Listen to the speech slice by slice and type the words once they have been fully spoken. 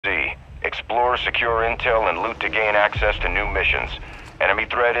Explore, secure intel, and loot to gain access to new missions. Enemy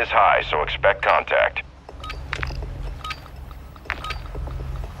threat is high, so expect contact.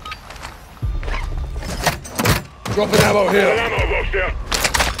 Dropping ammo here. Ammo box here.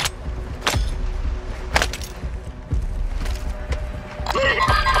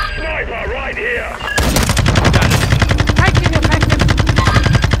 Sniper right here. Taking effective.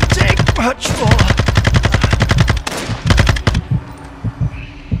 Take much more.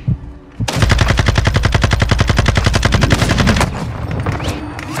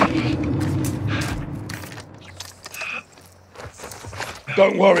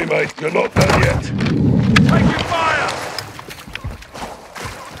 Don't worry, mate. You're not done yet. Taking fire.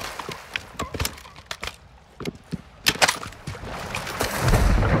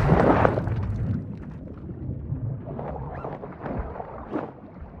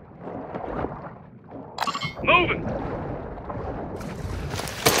 Moving.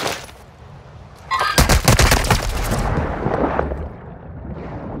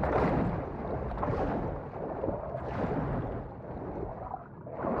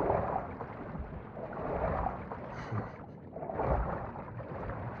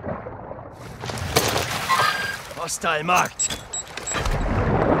 Hostile marked.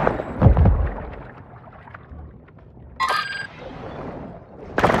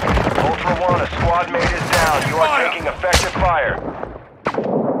 Ultra One, a squad mate is down. You are taking effective fire.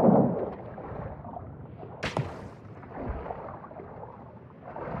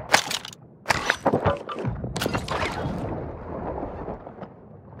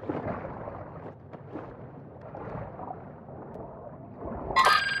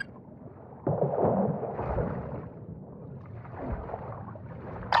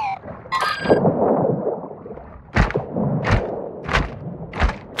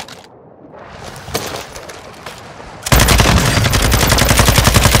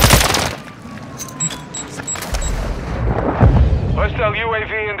 Hostile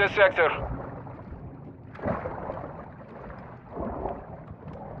UAV in this sector.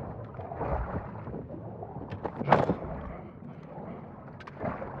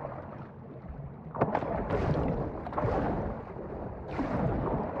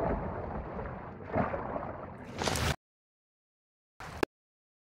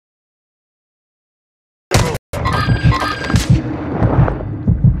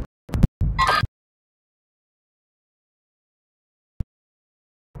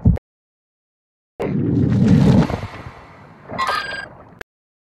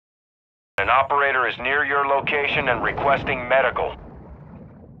 An operator is near your location and requesting medical.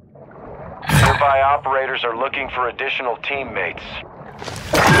 Nearby operators are looking for additional teammates.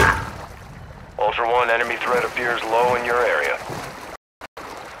 Ultra One, enemy threat appears low in your area.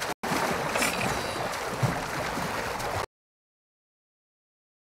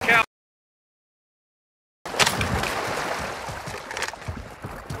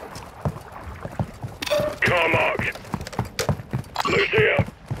 Car mark. Loose here.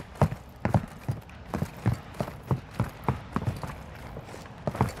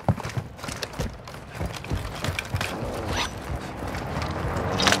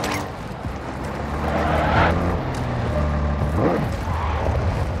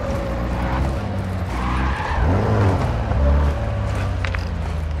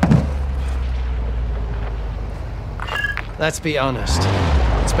 Let's be honest.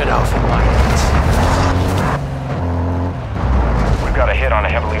 It's been awful violent. We've got a hit on a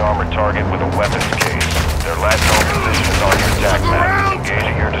heavily armored target with a weapons case. Their last known position is on your attack map. Engage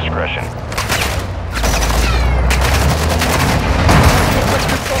at your discretion.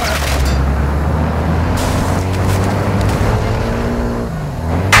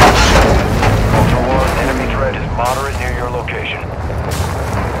 Ultra One, enemy threat is moderate near your location.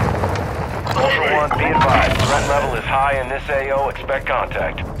 Ultra One, be advised. Threat level is high in this AO. Expect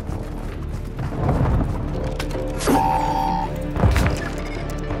contact.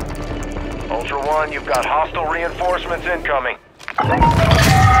 Ultra One, you've got hostile reinforcements incoming.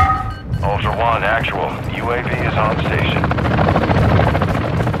 Ultra One, actual. UAV is on station.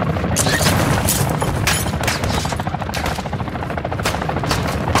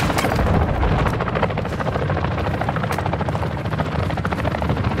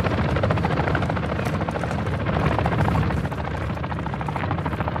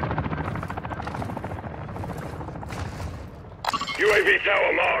 UAV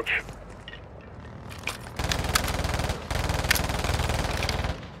tower marked.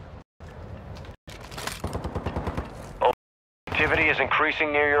 Activity is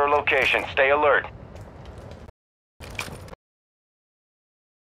increasing near your location. Stay alert.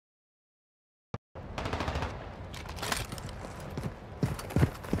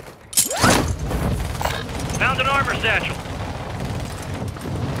 Found an armor satchel.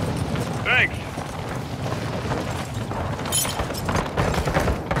 Thanks.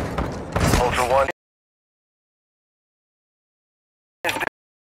 Ultra One.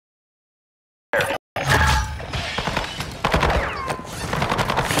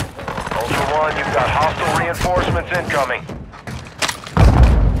 Ultra One, you've got hostile reinforcements incoming.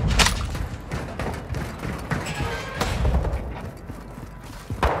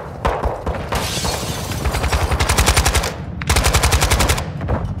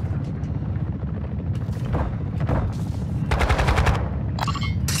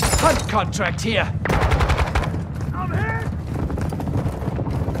 Hunt contract here. I'm hit.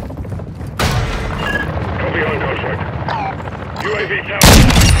 Copy on contract. UAV tower.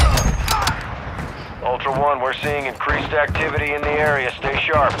 Ultra One, we're seeing increased activity in the area. Stay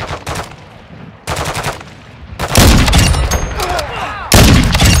sharp.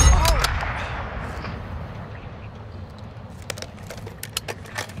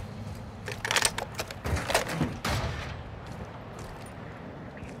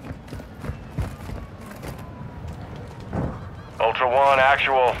 Ultra One,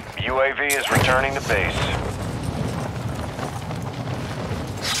 actual. UAV is returning to base.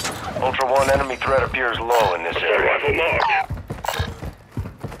 Ultra One, enemy threat appears low in this area. Rifle marked.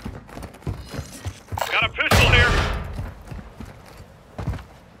 Got a pistol here.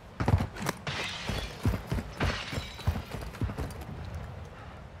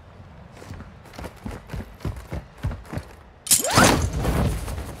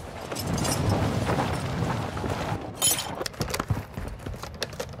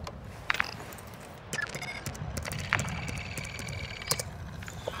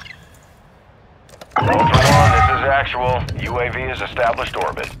 Ultra One, this is actual. UAV is established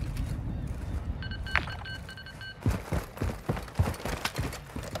orbit.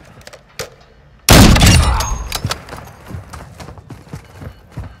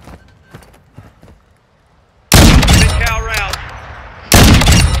 Mid-cal round.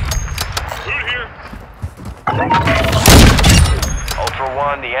 Boot here. Ultra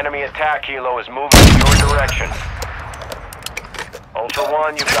One, the enemy attack helo is moving in your direction. Ultra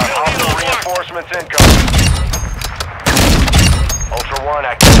One, you've got hostile reinforcements incoming. Ultra One,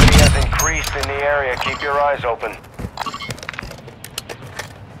 activity has increased in the area. Keep your eyes open.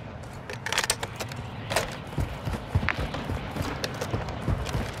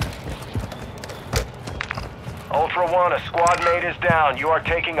 Ultra One, a squad mate is down. You are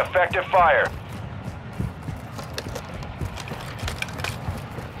taking effective fire.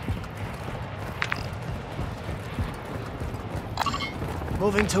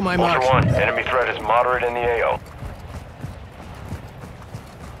 Moving to my mark. Ultra One, enemy threat is moderate in the AO.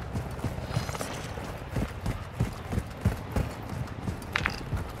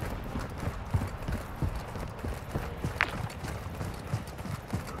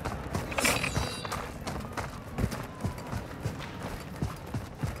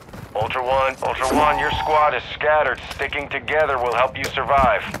 Ultra One, your squad is scattered. Sticking together will help you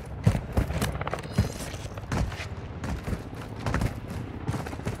survive.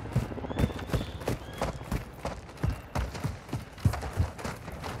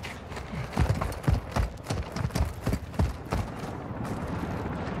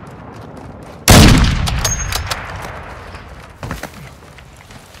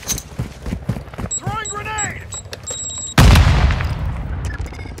 Throwing grenade.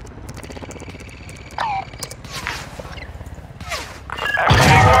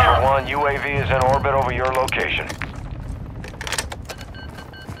 Ultra One, UAV is in orbit over your location.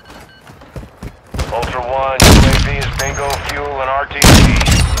 Ultra One, UAV is bingo, fuel, and RTC.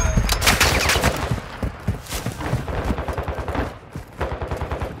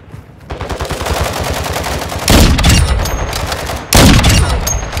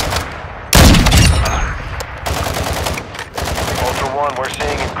 Ultra One, we're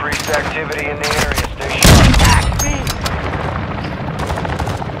seeing increased activity in the area. Stay sharp.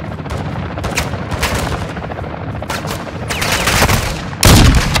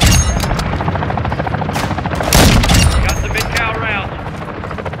 Got the mid-cal round.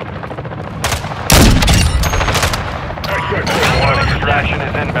 One extraction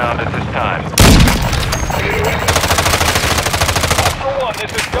is inbound at this time. Ultra One,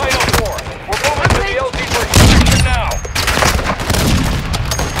 this is Dino 4. We're moving to the LZ for extraction now.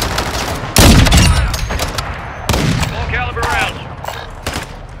 Full caliber rounds.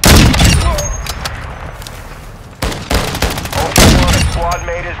 Ultra One, a squad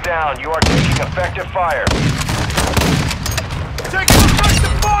mate is down. You are taking effective fire. Taking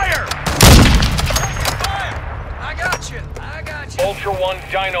effective fire! I got you. Ultra One,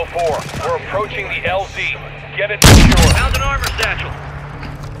 Dino 4. We're approaching the LZ. Get it secure. Found an armor satchel.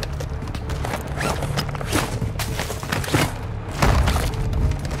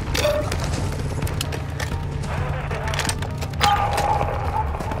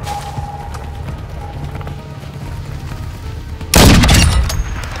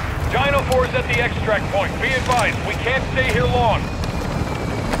 Dino 4 is at the extract point. Be advised, we can't stay here long.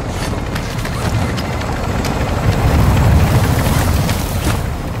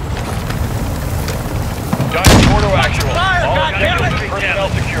 Dino 4 to actual. All objectives and personnel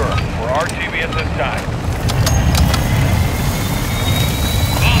secure. We're RTV at this time.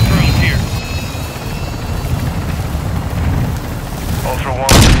 Bomb drones here. Ultra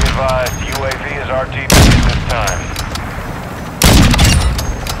One, be advised, UAV is RTB at this time.